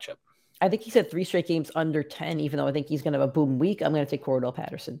better matchup. I think he's had 3 straight games under 10, even though I think he's going to have a boom week. I'm going to take Cordell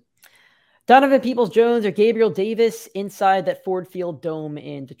Patterson. Donovan Peoples-Jones or Gabriel Davis inside that Ford Field Dome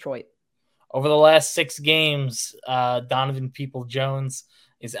in Detroit. Over the last 6 games, Donovan Peoples-Jones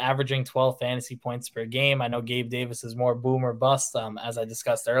is averaging 12 fantasy points per game. I know Gabe Davis is more boom or bust, as I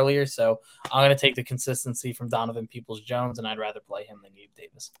discussed earlier. So I'm going to take the consistency from Donovan Peoples-Jones, and I'd rather play him than Gabe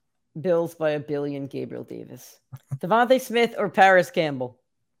Davis. Bills by $1 billion, Gabriel Davis. Devontae Smith or Paris Campbell?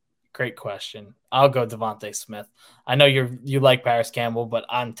 Great question. I'll go Devontae Smith. I know you like Paris Campbell, but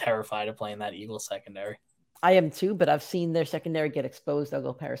I'm terrified of playing that Eagles secondary. I am too, but I've seen their secondary get exposed. I'll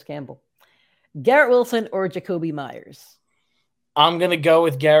go Paris Campbell. Garrett Wilson or Jacoby Myers? I'm going to go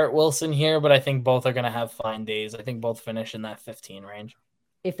with Garrett Wilson here, but I think both are going to have fine days. I think both finish in that 15 range.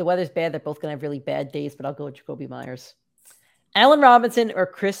 If the weather's bad, they're both going to have really bad days, but I'll go with Jacoby Myers. Allen Robinson or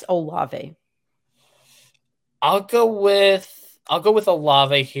Chris Olave? I'll go with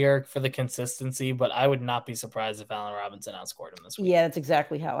Olave here for the consistency, but I would not be surprised if Allen Robinson outscored him this week. Yeah, that's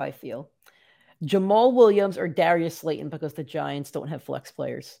exactly how I feel. Jamal Williams or Darius Slayton because the Giants don't have flex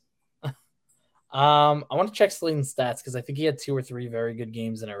players. I want to check Slayton's stats because I think he had 2 or 3 very good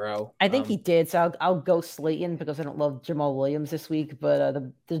games in a row. I think he did, so I'll go Slayton because I don't love Jamal Williams this week. But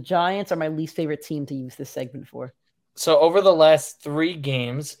the Giants are my least favorite team to use this segment for. So over the last 3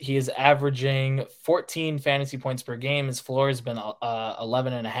 games, he is averaging 14 fantasy points per game. His floor has been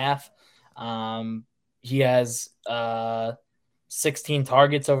 11.5. He has 16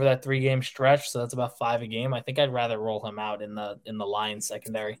 targets over that 3-game stretch, so that's about 5 a game. I think I'd rather roll him out in the Lions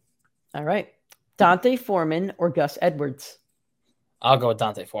secondary. All right. Dante Foreman or Gus Edwards? I'll go with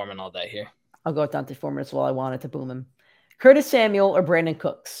Dante Foreman all day here. I'll go with Dante Foreman as well. I wanted to boom him. Curtis Samuel or Brandon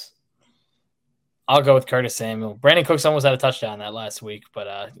Cooks? I'll go with Curtis Samuel. Brandon Cooks almost had a touchdown that last week,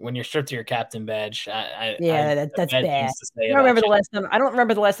 but when you're stripped to your captain badge, that's bad. I don't remember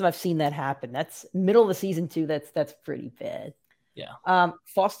the last time I've seen that happen. That's middle of the season too. That's pretty bad. Yeah.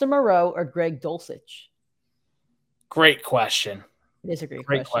 Foster Moreau or Greg Dulcich? Great question. It is a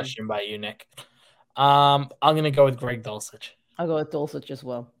great question by you, Nick. I'm going to go with Greg Dulcich. I'll go with Dulcich as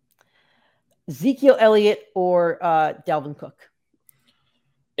well. Ezekiel Elliott or Dalvin Cook?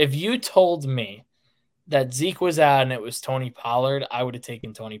 If you told me that Zeke was out and it was Tony Pollard, I would have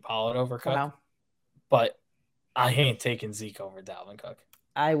taken Tony Pollard over Cook. Wow. But I ain't taking Zeke over Dalvin Cook.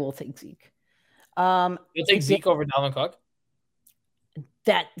 I will take Zeke. You'll take Zeke over Dalvin Cook?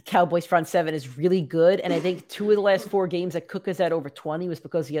 That Cowboys front 7 is really good. And I think 2 of the last 4 games that Cook has had over 20 was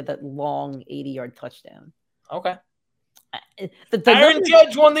because he had that long 80-yard touchdown. Okay. Aaron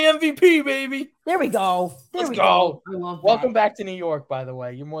Judge won the MVP, baby. There we go. Let's go. I love that. Welcome back to New York, by the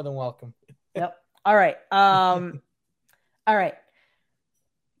way. You're more than welcome. Yep. All right. All right.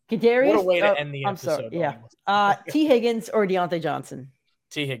 Kadarius. What a way to end the episode. I'm sorry. Yeah. T. Higgins or Deontay Johnson?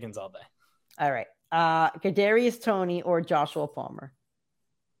 T. Higgins all day. All right. Kadarius Toney or Joshua Palmer?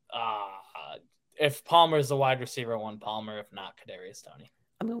 If Palmer is the wide receiver, one Palmer. If not, Kadarius Toney.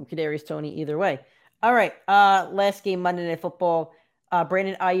 I'm going Kadarius Toney either way. All right. Last game, Monday Night Football.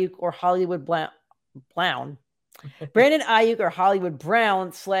 Brandon Ayuk or Hollywood Brown. Brandon Ayuk or Hollywood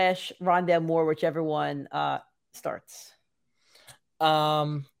Brown / Rondale Moore, whichever one starts.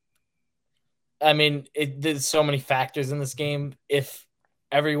 I mean, there's so many factors in this game. If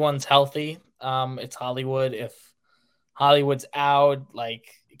everyone's healthy, it's Hollywood. If Hollywood's out.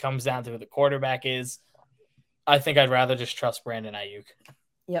 Like, it comes down to who the quarterback is. I think I'd rather just trust Brandon Ayuk.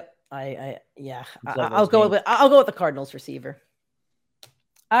 Yep. I'll go with the Cardinals receiver.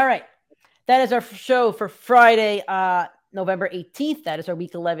 All right. That is our show for Friday, November 18th. That is our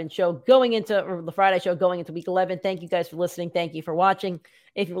Week 11 show the Friday show going into Week 11. Thank you guys for listening. Thank you for watching.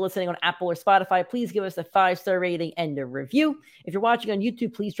 If you're listening on Apple or Spotify, please give us a 5-star rating and a review. If you're watching on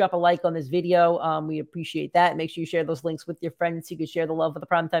YouTube, please drop a like on this video. We appreciate that. Make sure you share those links with your friends so you can share the love of the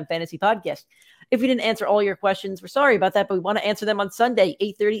Primetime Fantasy Podcast. If we didn't answer all your questions, we're sorry about that, but we want to answer them on Sunday,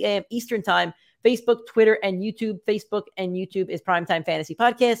 8:30 a.m. Eastern Time. Facebook, Twitter, and YouTube. Facebook and YouTube is Primetime Fantasy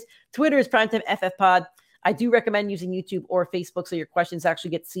Podcast. Twitter is Primetime FF Pod. I do recommend using YouTube or Facebook so your questions actually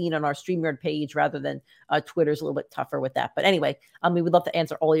get seen on our StreamYard page rather than Twitter's a little bit tougher with that. But anyway, we would love to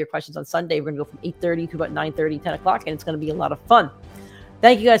answer all your questions on Sunday. We're going to go from 8:30 to about 9:30, 10 o'clock, and it's going to be a lot of fun.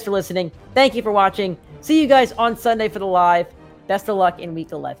 Thank you guys for listening. Thank you for watching. See you guys on Sunday for the live. Best of luck in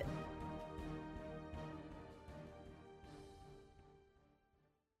Week 11.